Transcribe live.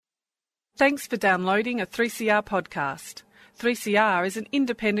Thanks for downloading a 3CR podcast. 3CR is an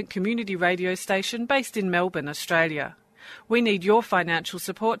independent community radio station based in Melbourne, Australia. We need your financial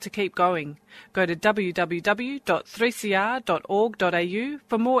support to keep going. Go to www.3cr.org.au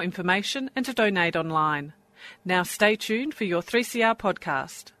for more information and to donate online. Now stay tuned for your 3CR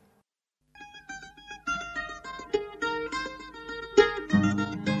podcast.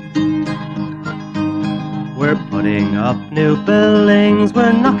 We're putting up new buildings,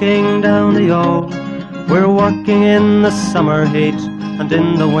 we're knocking down the old. We're working in the summer heat and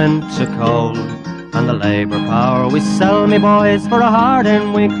in the winter cold. And the labour power we sell, me boys, for a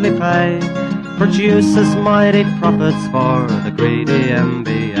hard-earned weekly pay produces mighty profits for the greedy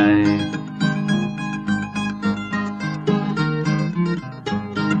MBA.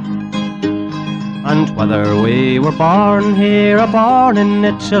 And whether we were born here or born in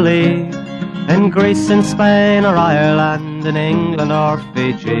Italy, in Greece, in Spain or Ireland, in England or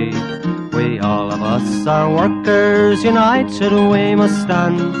Fiji, we all of us are workers, united we must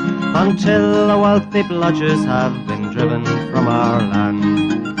stand, until the wealthy bludgers have been driven from our land.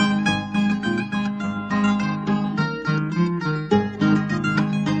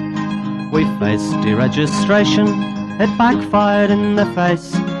 We faced deregistration, it backfired in the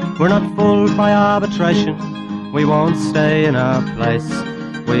face. We're not fooled by arbitration, we won't stay in our place.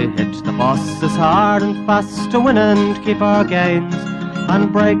 We hit the bosses hard and fast to win and keep our gains,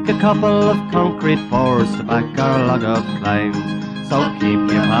 and break a couple of concrete pours to back our log of claims. So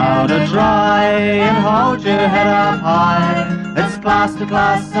keep your powder dry and hold your head up high. It's class to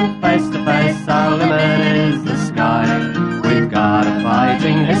class and face to face, our limit is the sky. We've got a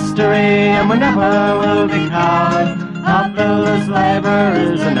fighting history and we never will be cowed. Our builders' labour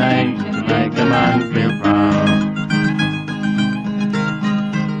is a name to make a man feel proud.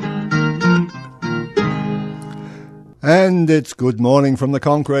 And it's good morning from the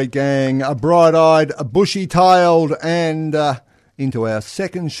Concrete Gang, a bright-eyed, bushy-tailed, and into our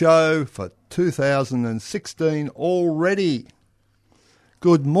second show for 2016 already.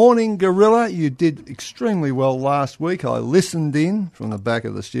 Good morning, Gorilla. You did extremely well last week. I listened in from the back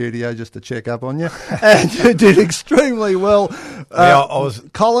of the studio just to check up on you, and you did extremely well. I was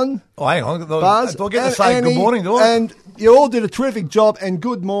Colin. Oh, hang on. Buzz. Do I get to say Annie, good morning, do I? And you all did a terrific job, and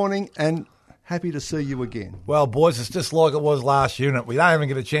good morning, and happy to see you again. Well, boys, it's just like it was last unit. We don't even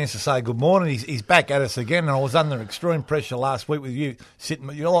get a chance to say good morning. He's back at us again, and I was under extreme pressure last week with you sitting.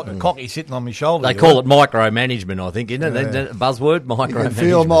 You're like a cocky sitting on my shoulder. They call it micromanagement, I think, isn't it? Yeah. Buzzword, micromanagement. You can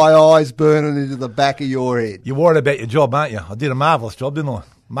feel my eyes burning into the back of your head. You're worried about your job, aren't you? I did a marvellous job, didn't I?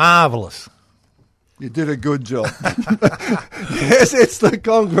 Marvellous. You did a good job. Yes, it's the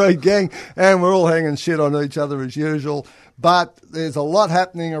Concrete Gang, and we're all hanging shit on each other as usual. But there's a lot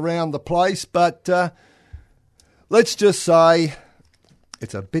happening around the place. But let's just say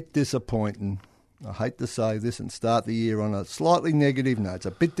it's a bit disappointing. I hate to say this and start the year on a slightly negative note. It's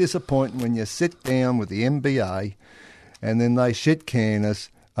a bit disappointing when you sit down with the MBA and then they shit can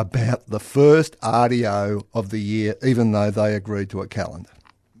us about the first RDO of the year, even though they agreed to a calendar.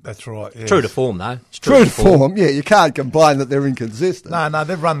 That's right. Yes. True to form, though. It's true to form. Yeah, you can't complain that they're inconsistent. No,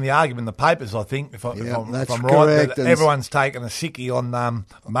 they've run the argument in the papers, I think, if I'm that's right. Correct. That everyone's taken a sickie on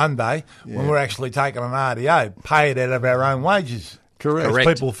Monday when we're actually taking an RDO, paid out of our own wages. Correct. As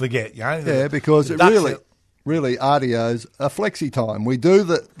people forget, you know. Yeah, because it really RDO's a flexi time. We do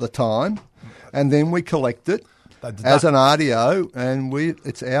the time, and then we collect it as an RDO, and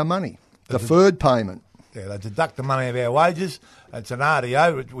it's our money. Deferred payment. Yeah, they deduct the money of our wages. It's an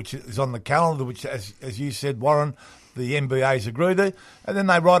RDO, which is on the calendar, which, as you said, Warren, the MBA's agreed to. And then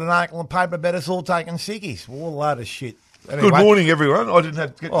they write an article in the paper about us all taking sickies. All a load of shit. Anyway, good morning, everyone. I didn't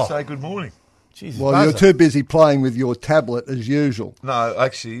have to get to say good morning. Jesus, well, you're too busy playing with your tablet as usual. No,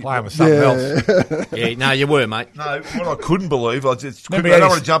 actually. Playing with something else. Yeah, no, you were, mate. No, what I couldn't believe, I don't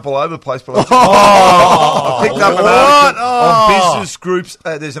want to jump all over the place, but I picked up an article on business groups.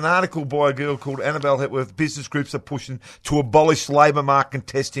 There's an article by a girl called Annabelle Hepworth. Business groups are pushing to abolish labour market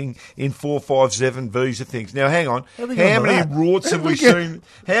testing in 457 visa things. Now, hang on. How many rorts have we seen?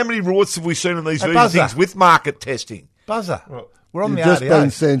 How many rorts have we seen on these visa things with market testing? Buzzer. Right. We're on You've the just RDOs.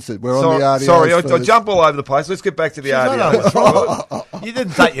 been censored. We're on the RDOs. Sorry, I jump all over the place. Let's get back to the RDOs. You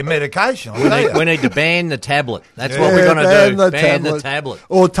didn't take your medication. We need to ban the tablet. That's what we're going to do. Ban the tablet.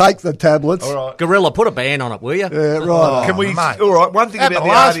 Or take the tablets. All right. Gorilla, put a ban on it, will you? Yeah, right. Can we? Mate. All right. One thing about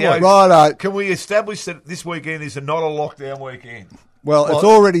the RDOs. Righto. Can we establish that this weekend is not a lockdown weekend? Well, it's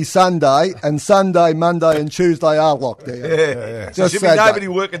already Sunday, and Sunday, Monday, and Tuesday are locked down. Yeah. So should be nobody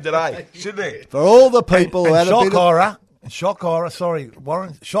working today, shouldn't there? For all the people who had a bit of... Shock horror,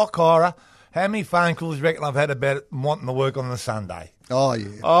 Warren. Shock horror. How many phone calls do you reckon I've had about wanting to work on the Sunday? Oh, yeah.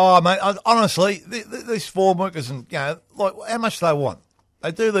 Oh, mate, honestly, these farm workers, and like how much they want.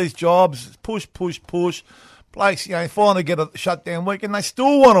 They do these jobs, push. Blokes, finally get a shutdown week, and they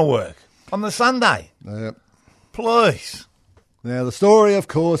still want to work on the Sunday. Yep. Please. Now, the story, of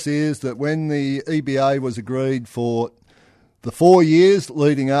course, is that when the EBA was agreed for the 4 years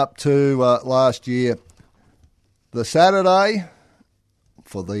leading up to last year, the Saturday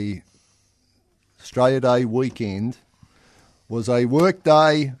for the Australia Day weekend was a work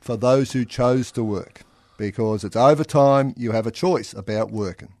day for those who chose to work, because it's overtime, you have a choice about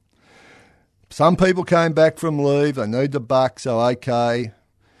working. Some people came back from leave, they need the buck, so okay.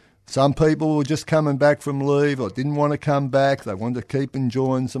 Some people were just coming back from leave or didn't want to come back, they wanted to keep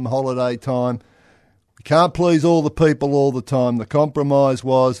enjoying some holiday time. We can't please all the people all the time. The compromise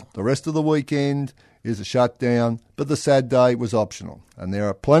was the rest of the weekend is a shutdown, but the Saturday was optional. And there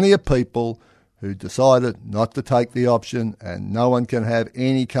are plenty of people who decided not to take the option, and no one can have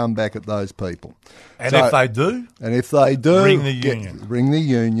any comeback at those people. And if they do? And if they do, ring the union. Ring the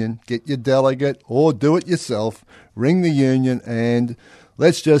union, get your delegate, or do it yourself, ring the union, and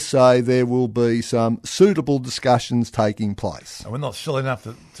let's just say there will be some suitable discussions taking place. And we're not silly enough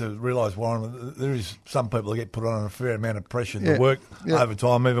to realise, Warren, there is some people that get put on a fair amount of pressure to work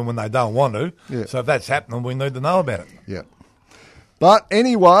overtime even when they don't want to. Yeah. So if that's happening, we need to know about it. Yeah. But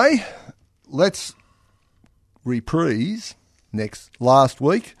anyway, let's reprise last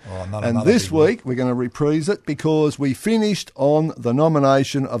week. And this week we're going to reprise it because we finished on the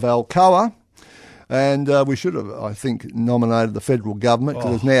nomination of Alcoa. And we should have, I think, nominated the federal government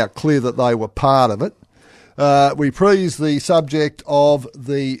because it's now clear that they were part of it. We praised the subject of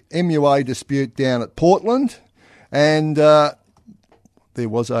the MUA dispute down at Portland, and there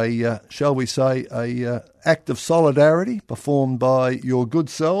was a, shall we say, a act of solidarity performed by your good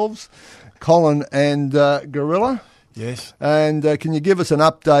selves, Colin and Gorilla. Yes. And can you give us an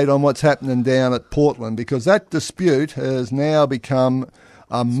update on what's happening down at Portland? Because that dispute has now become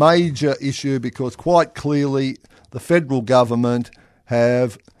a major issue because quite clearly the federal government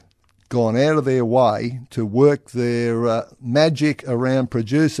have gone out of their way to work their magic around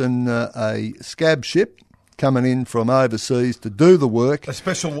producing a scab ship coming in from overseas to do the work. A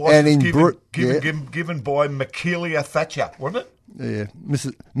special license given by Makelia Thatcher, wasn't it? Yeah,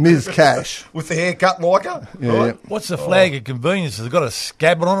 Ms. Cash. With the haircut like her? Yeah. Right? What's the flag of convenience? Has it got a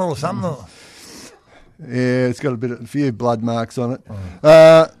scab on it or something? Yeah, it's got a few blood marks on it.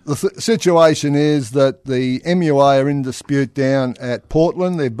 The situation is that the MUA are in dispute down at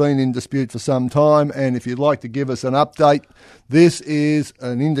Portland. They've been in dispute for some time, and if you'd like to give us an update, this is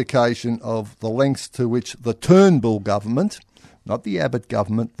an indication of the lengths to which the Turnbull government, not the Abbott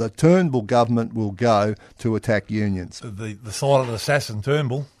government, the Turnbull government will go to attack unions. The silent assassin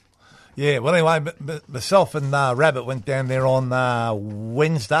Turnbull. Yeah, well, anyway, myself and Rabbit went down there on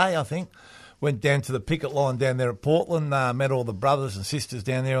Wednesday, I think. Went down to the picket line down there at Portland, met all the brothers and sisters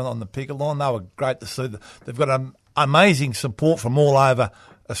down there on the picket line. They were great to see. They've got amazing support from all over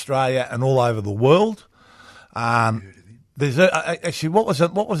Australia and all over the world. There's actually, what was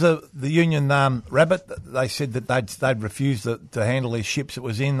the union, Rabbit? They said that they'd refused to handle these ships. It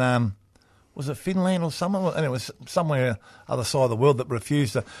was in, was it Finland or somewhere? And it was somewhere other side of the world that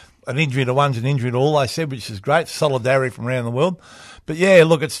refused an injury to one's an injury to all, they said, which is great. Solidarity from around the world. But yeah,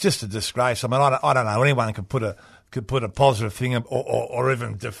 look, it's just a disgrace. I mean, I don't know. Anyone could put a positive thing or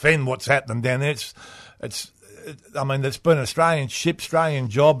even defend what's happening down there. I mean, there's been Australian ships, Australian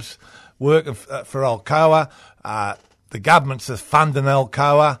jobs working for Alcoa. The government's funding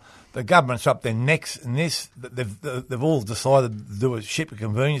Alcoa. The government's up their necks in this. They've all decided to do a ship of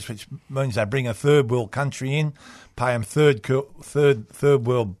convenience, which means they bring a third world country in, pay them third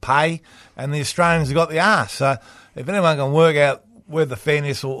world pay, and the Australians have got the arse. So if anyone can work out where the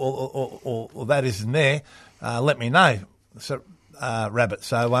fairness or that is in there, let me know. So, Rabbit.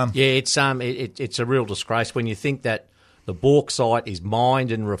 So yeah, it's a real disgrace when you think that the bauxite is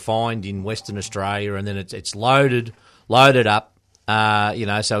mined and refined in Western Australia, and then it's loaded up.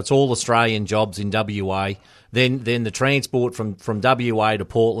 So it's all Australian jobs in WA. Then the transport from WA to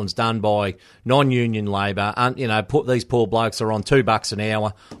Portland's done by non-union labour. Put these poor blokes are on $2 an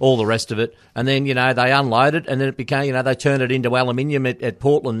hour, all the rest of it. And then, they unload it and then it became, they turn it into aluminium at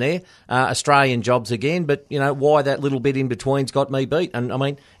Portland there. Australian jobs again. But, why that little bit in between's got me beat. And, I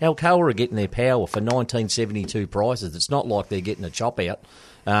mean, Alcoa are getting their power for 1972 prices. It's not like they're getting a chop out.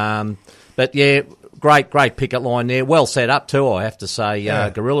 But, yeah, great picket line there. Well set up too, I have to say. Yeah.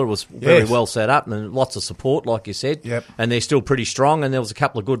 Gorilla was very well set up and lots of support, like you said. Yep. And they're still pretty strong. And there was a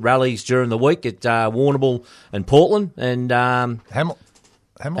couple of good rallies during the week at Warrnambool and Portland. And Hamilton.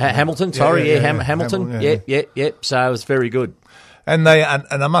 Hamilton. Hamilton. Yeah. Yep. So it was very good. And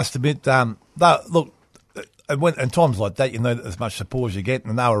I must admit, look, in times like that, you know that as much support as you get,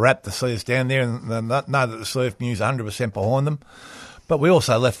 and they were rapt to see us down there, and they know that the CFMU's 100% behind them. But we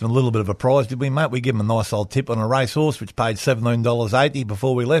also left them a little bit of a prize, did we, mate? We give them a nice old tip on a racehorse, which paid $17.80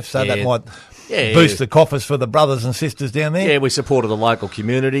 before we left, so that might boost the coffers for the brothers and sisters down there. Yeah, we supported the local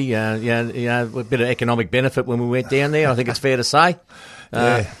community. A bit of economic benefit when we went down there, I think it's fair to say.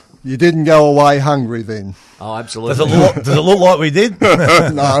 You didn't go away hungry then? Oh, absolutely. Does it look like we did?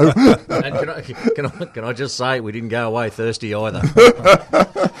 No. And can I just say, we didn't go away thirsty either.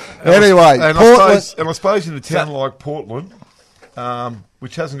 Anyway, I suppose in a town like Portland,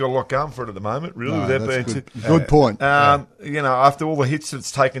 which hasn't got a lot going for it at the moment, really. No, without that's being good point. After all the hits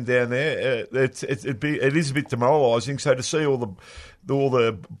that's taken down there, it is a bit demoralising. So to see all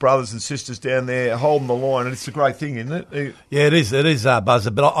the brothers and sisters down there holding the line, and it's a great thing, isn't it? Yeah, it is,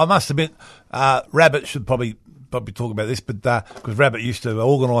 Buzzer. But I must admit, Rabbit should probably talk about this, but because Rabbit used to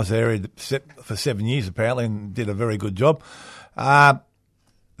organise the area for 7 years apparently, and did a very good job.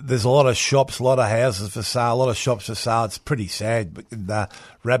 There's a lot of shops, a lot of houses for sale, a lot of shops for sale. It's pretty sad. But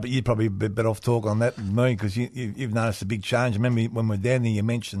Rabbit, you'd probably be better off talking on that than me, because you've noticed a big change. Remember when we were down there, you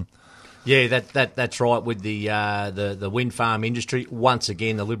mentioned. Yeah, that's right. With the wind farm industry, once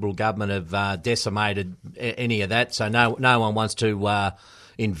again, the Liberal government have decimated any of that. So no one wants to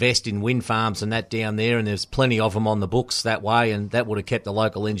invest in wind farms and that down there, and there's plenty of them on the books that way, and that would have kept the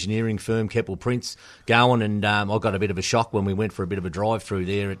local engineering firm, Keppel Prince, going. And I got a bit of a shock when we went for a bit of a drive through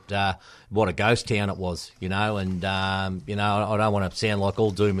there at what a ghost town it was, you know. And I don't want to sound like all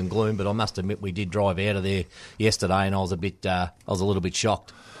doom and gloom, but I must admit we did drive out of there yesterday, and I was a little bit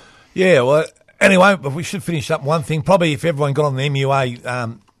shocked. Yeah, well, anyway, but we should finish up one thing. Probably if everyone got on the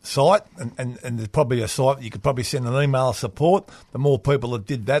MUA site, and there's probably a site you could probably send an email of support. The more people that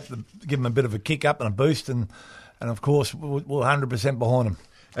did that, give them a bit of a kick up and a boost, and of course we're 100% behind them.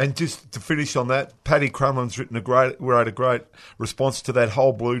 And just to finish on that, Paddy Crumlin's wrote a great response to that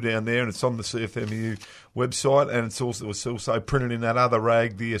whole blue down there, and it's on the CFMU website, and it was also printed in that other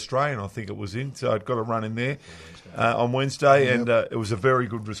rag, The Australian, I think it was in, so it got a run in there on Wednesday, and it was a very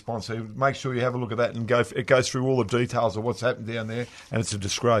good response. So make sure you have a look at that, and it goes through all the details of what's happened down there, and it's a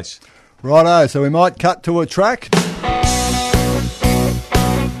disgrace. Righto, so we might cut to a track.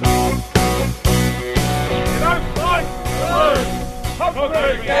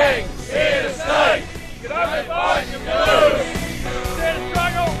 Gang, here to stay. You can only fight your blues. Stand to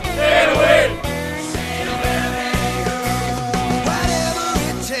struggle, stand to win. Whatever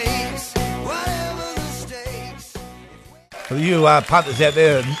it takes, whatever the stakes. For you punters out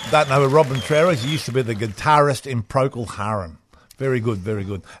there that don't know who Robin Trower is, he used to be the guitarist in Procol Harum. Very good, very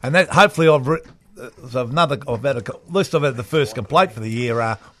good. And that hopefully I've had the first complaint for the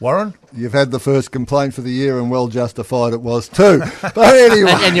year, Warren. You've had the first complaint for the year, and well justified it was too. But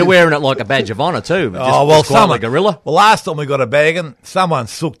anyway, and you're wearing it like a badge of honour too. Someone, like a gorilla. Well, last time we got a bagging, someone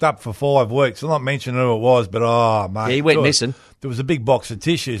soaked up for 5 weeks. I'm not mentioning who it was, but mate, yeah, he went missing. There was a big box of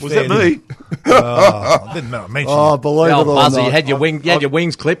tissues. Was that me? I didn't mention. Oh, believe it or Buzzer, not, you had your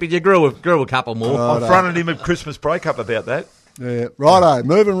wings clipped, and you grew a couple more. I fronted him at Christmas breakup about that. Yeah, righto,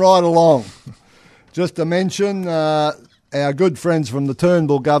 moving right along. Just to mention, our good friends from the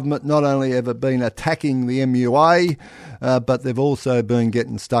Turnbull government not only have been attacking the MUA, but they've also been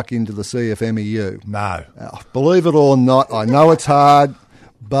getting stuck into the CFMEU. No. Believe it or not, I know it's hard,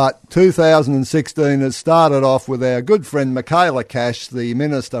 but 2016 has started off with our good friend Michaela Cash, the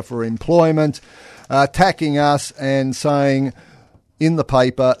Minister for Employment, attacking us and saying in the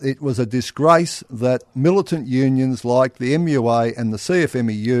paper it was a disgrace that militant unions like the MUA and the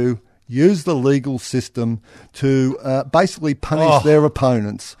CFMEU use the legal system to basically punish their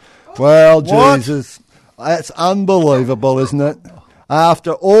opponents. Well, What? Jesus, that's unbelievable, isn't it?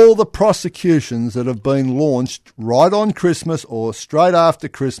 After all the prosecutions that have been launched right on Christmas or straight after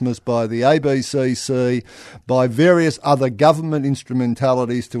Christmas by the ABCC, by various other government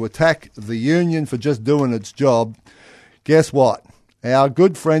instrumentalities to attack the union for just doing its job, guess what? Our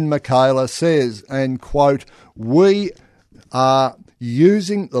good friend Michaela says, and quote, "We are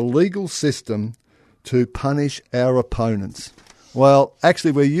using the legal system to punish our opponents." Well,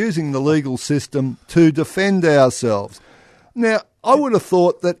 actually, we're using the legal system to defend ourselves. Now, I would have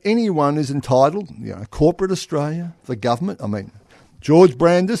thought that anyone is entitled, corporate Australia, the government, George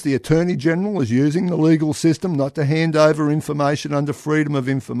Brandis, the Attorney General, is using the legal system not to hand over information under freedom of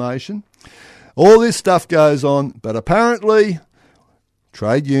information. All this stuff goes on, but apparently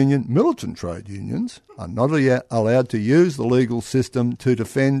militant trade unions are not allowed to use the legal system to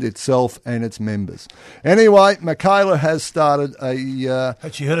defend itself and its members. Anyway, Michaela has started a...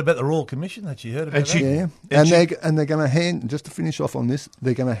 Had she heard about the Royal Commission? Had she heard about that? Yeah, and they're going to hand, just to finish off on this,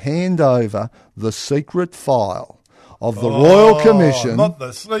 they're going to hand over the secret file of the Royal Commission. Not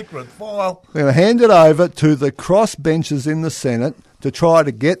the secret file. They're going to hand it over to the crossbenchers in the Senate to try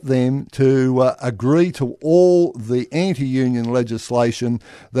to get them to agree to all the anti-union legislation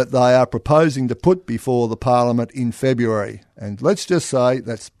that they are proposing to put before the Parliament in February. And let's just say,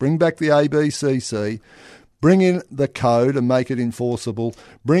 let's bring back the ABCC, bring in the code and make it enforceable,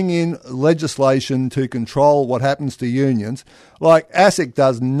 bring in legislation to control what happens to unions. Like ASIC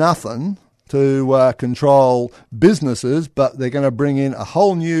does nothing to control businesses, but they're going to bring in a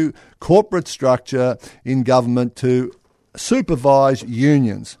whole new corporate structure in government to supervise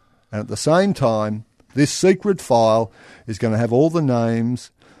unions. And at the same time, this secret file is going to have all the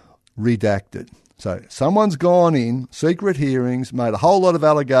names redacted. So someone's gone in, secret hearings, made a whole lot of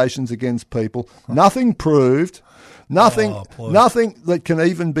allegations against people, nothing proved, nothing that can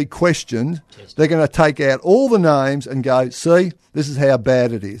even be questioned. They're going to take out all the names and go, see, this is how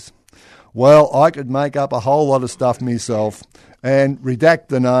bad it is. Well, I could make up a whole lot of stuff myself and redact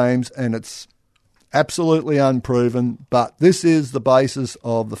the names, and it's absolutely unproven, but this is the basis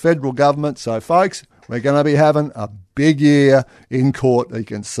of the federal government. So, folks, we're going to be having a big year in court. You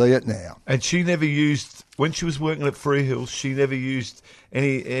can see it now. And she never used, when she was working at Freehills, she never used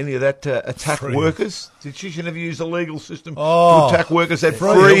any of that to attack workers? Did she? She never used the legal system to attack workers at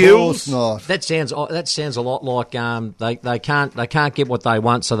Freehills? Not. That sounds a lot like they can't get what they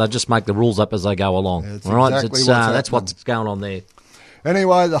want, so they just make the rules up as they go along. That's all right, exactly that's what's going on there.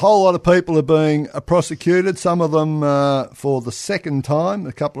 Anyway, the whole lot of people are being prosecuted, some of them for the second time.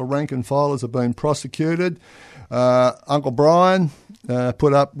 A couple of rank and filers have been prosecuted. Uncle Brian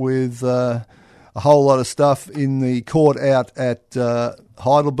put up with a whole lot of stuff in the court out at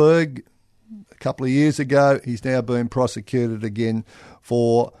Heidelberg a couple of years ago. He's now being prosecuted again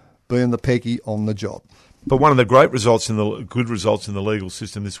for being the pecky on the job. But one of the good results in the legal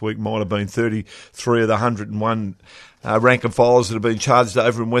system this week might have been 33 of the 101 rank and filers that have been charged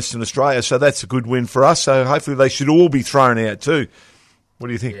over in Western Australia. So that's a good win for us. So hopefully they should all be thrown out too. What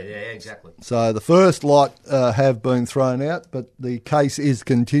do you think? Yeah, exactly. So the first lot have been thrown out, but the case is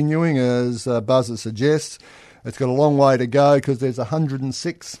continuing, as Buzzer suggests. It's got a long way to go because there's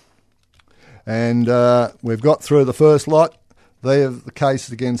 106. And we've got through the first lot. The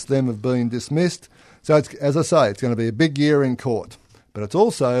cases against them have been dismissed. So, as I say, it's going to be a big year in court. But it's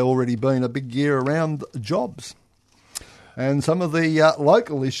also already been a big year around jobs. And some of the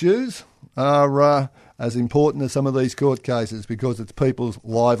local issues are as important as some of these court cases because it's people's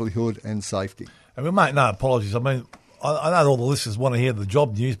livelihood and safety. And we make no apologies. I mean, I know all the listeners want to hear the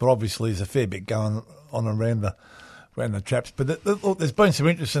job news, but obviously there's a fair bit going on around the traps. But look, there's been some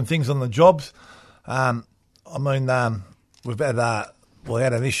interesting things on the jobs. We've had... We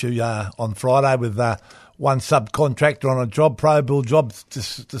had an issue on Friday with one subcontractor on a job, pro bill job, to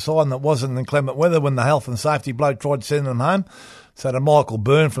sign that wasn't in inclement weather when the health and safety bloke tried to send them home. So to Michael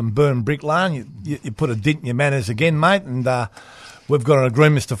Byrne from Byrne Brick Lane, you put a dint in your manners again, mate, and we've got an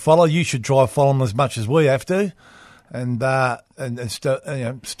agreement to follow. You should try to follow them as much as we have to. And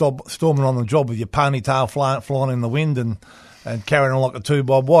storming on the job with your ponytail flying in the wind and carrying on like a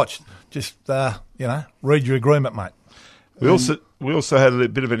 2-bob watch. Just, read your agreement, mate. We also had a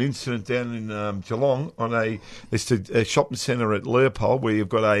bit of an incident down in Geelong on a shopping centre at Leopold where you've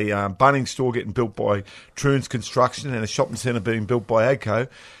got a Bunnings store getting built by Troons Construction and a shopping centre being built by AGCO.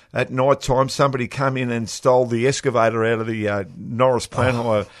 At night time, somebody came in and stole the excavator out of the Norris plant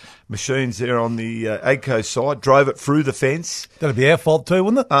hire machines there on the AGCO side, drove it through the fence. That'd be our fault too,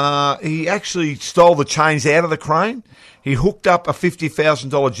 wouldn't it? He actually stole the chains out of the crane. He hooked up a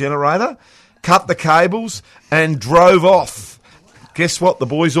 $50,000 generator, cut the cables, and drove off. Guess what? The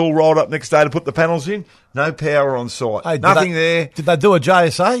boys all rolled up next day to put the panels in. No power on site. Hey, nothing there. Did they do a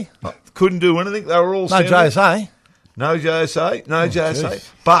JSA? Couldn't do anything. They were all No JSA? No JSA. No JSA. Geez.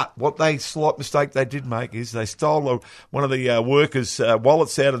 But what slight mistake they did make is they stole one of the workers'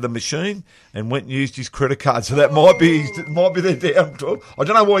 wallets out of the machine and went and used his credit card. So that might be their downfall. I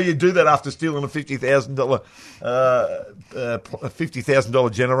don't know why you do that after stealing a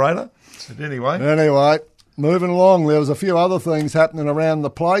 $50,000 generator. But Anyway, moving along, there was a few other things happening around the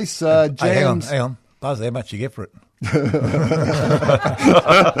place. Hey, hang on. Buzz, how much you get for it?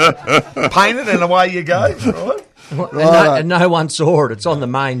 Paint it and away you go, right? And no one saw it. It's on the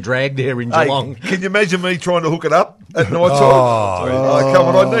main drag there in Geelong. Hey, can you imagine me trying to hook it up? at night time. Oh,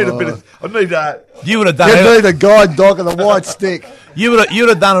 come on! I need a bit of. I need You would have done You it. need a guide dog and a white stick. You'd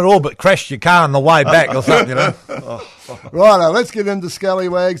have done it all, but crashed your car on the way back or something. You know. Righto, let's get into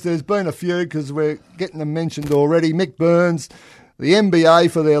Scallywags. There's been a few because we're getting them mentioned already. Mick Burns, the NBA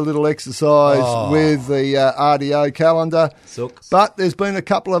for their little exercise with the RDO calendar. Silks. But there's been a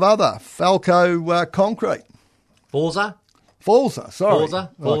couple of other. Falco Concrete. Forza, Sorry.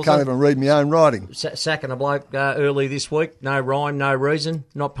 Forza. I can't even read my own writing. sacking a bloke early this week. No rhyme, no reason.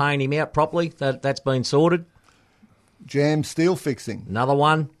 Not paying him out properly. That's been sorted. Jam steel fixing. Another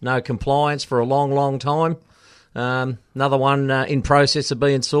one, no compliance for a long, long time. Another one in process of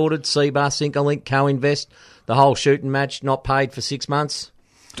being sorted. Seabus, Incolink, Co-Invest, the whole shooting match not paid for 6 months.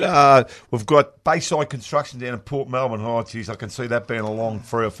 We've got Bayside Construction down in Port Melbourne. Oh, geez, I can see that being a long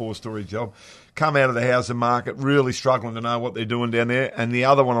 3 or 4 story job. Come out of the housing market, really struggling to know what they're doing down there. And the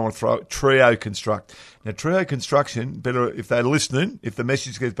other one I want to throw, Trio Construct. Now, Trio Construction, better if they're listening, if the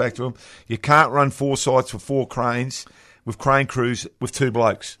message gets back to them, you can't run 4 sites with 4 cranes, with crane crews, with 2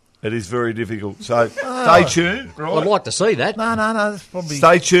 blokes. It is very difficult. So stay tuned. Right? I'd like to see that. No, that's probably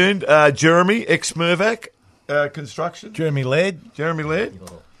Stay tuned. Jeremy, ex-Mervac Construction. Jeremy Laird.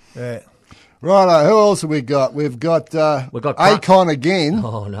 Yeah. Righto, who else have we got? We've got Acon again.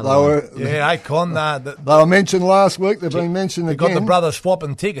 Oh, another one. Acon. They were mentioned last week. They've been mentioned They've again. got the brothers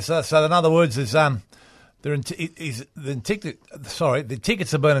swapping tickets. So in other words, the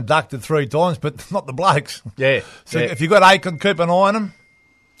tickets have been inducted 3 times, but not the blokes. Yeah. So yeah. if you've got Acon, keep an eye on them.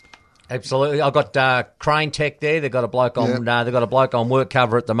 Absolutely. I've got Crane Tech there. They've got a bloke on. They've got a bloke on work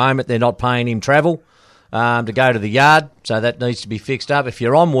cover at the moment. They're not paying him travel to go to the yard, so that needs to be fixed up. If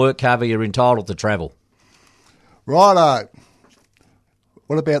you're on work cover, you're entitled to travel. Righto.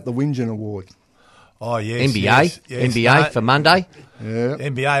 What about the Whingin Award? Oh yes, NBA, yes. NBA for Monday. Yeah.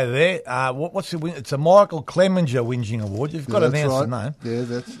 NBA there. What's the win? It's a Michael Clemenger Whinging Award. You've got to that's announce right. the name. Yeah,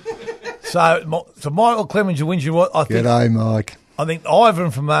 that's. So Michael Clemenger Whinging Award. I think. G'day, Mike. I think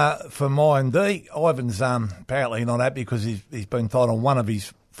Ivan from I&D, Ivan's apparently not happy because he's been told on one of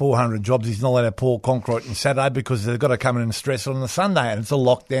his 400 jobs he's not allowed to pour concrete on Saturday because they've got to come in and stress it on the Sunday and it's a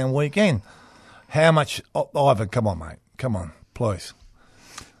lockdown weekend. How much... Ivan, come on, mate. Come on, please.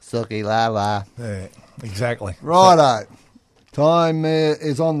 Suki la la. Yeah, exactly. Righto. Time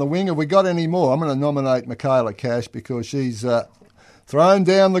is on the wing. Have we got any more? I'm going to nominate Michaela Cash because she's thrown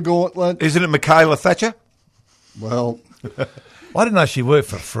down the gauntlet. Isn't it Michaela Thatcher? Well... I didn't know she worked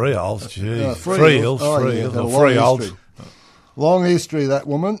for Freeholds. Jeez. Freeholds. Freeholds. Yeah, Freeholds. Long history, that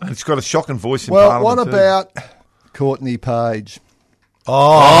woman. It's got a shocking voice in Well, Parliament what too. about Courtney Page?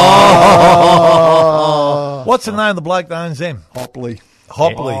 What's the name of the bloke that owns them? Hopley.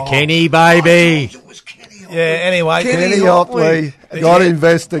 Kenny, baby. Yeah, anyway. Kenny Hopley got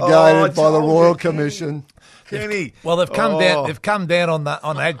investigated by the Royal Commission. Kenny. Well, they've come down. They've come down on the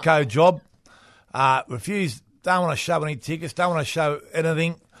ADCO job. Refused. Don't want to show any tickets. Don't want to show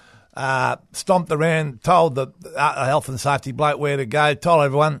anything. Stomped around. Told the health and safety bloke where to go. Told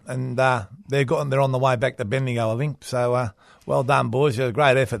everyone, and they're on the way back to Bendigo, I think. So well done, boys. You had a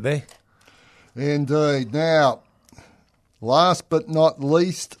great effort there. Indeed. Now, last but not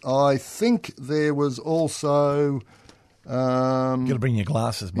least, I think there was also. You've got to bring your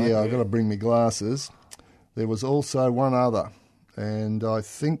glasses, mate. Yeah, I've got to bring my glasses. There was also one other, and I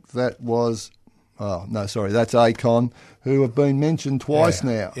think that was. Oh, no, sorry, that's Acon, who have been mentioned twice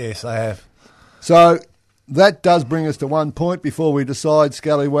now. Yes, they have. So that does bring us to 1 point before we decide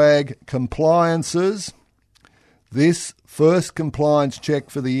Scallywag compliances. This first compliance check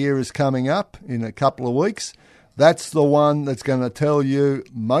for the year is coming up in a couple of weeks. That's the one that's going to tell you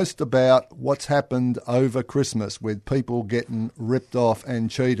most about what's happened over Christmas with people getting ripped off and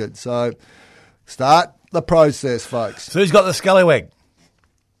cheated. So start the process, folks. So who's got the Scallywag?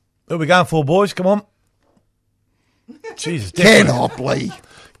 Who are we going for, boys? Come on. Jesus, Ken Hopley.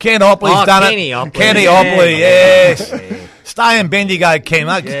 Ken Hopley's done Kenny it. Hopley. Kenny Yeah. Hopley, yes. Stay in Bendigo, Ken.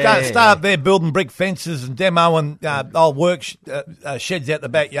 Stay up there building brick fences and demoing old work sheds out the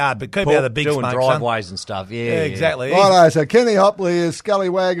backyard, but keep out of the big doing smoke, driveways and stuff. Yeah, exactly. Righto, so Kenny Hopley is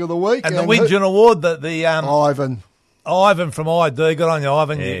Scallywag of the week. And the Whingin Award, the Ivan from ID. Good on you,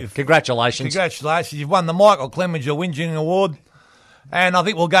 Ivan. Yeah. Congratulations. Congratulations. You've won the Michael Clemenger Whingin Award. And I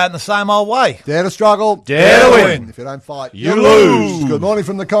think we'll go in the same old way. Dare to struggle. Dare to win. If you don't fight, You lose. Good morning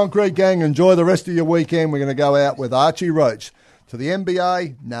from the Concrete Gang. Enjoy the rest of your weekend. We're going to go out with Archie Roach. To the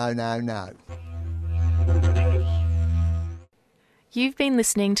NBA, no, no, no. You've been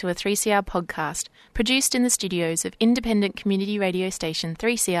listening to a 3CR podcast produced in the studios of independent community radio station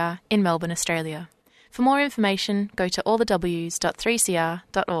 3CR in Melbourne, Australia. For more information, go to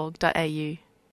allthews.3cr.org.au.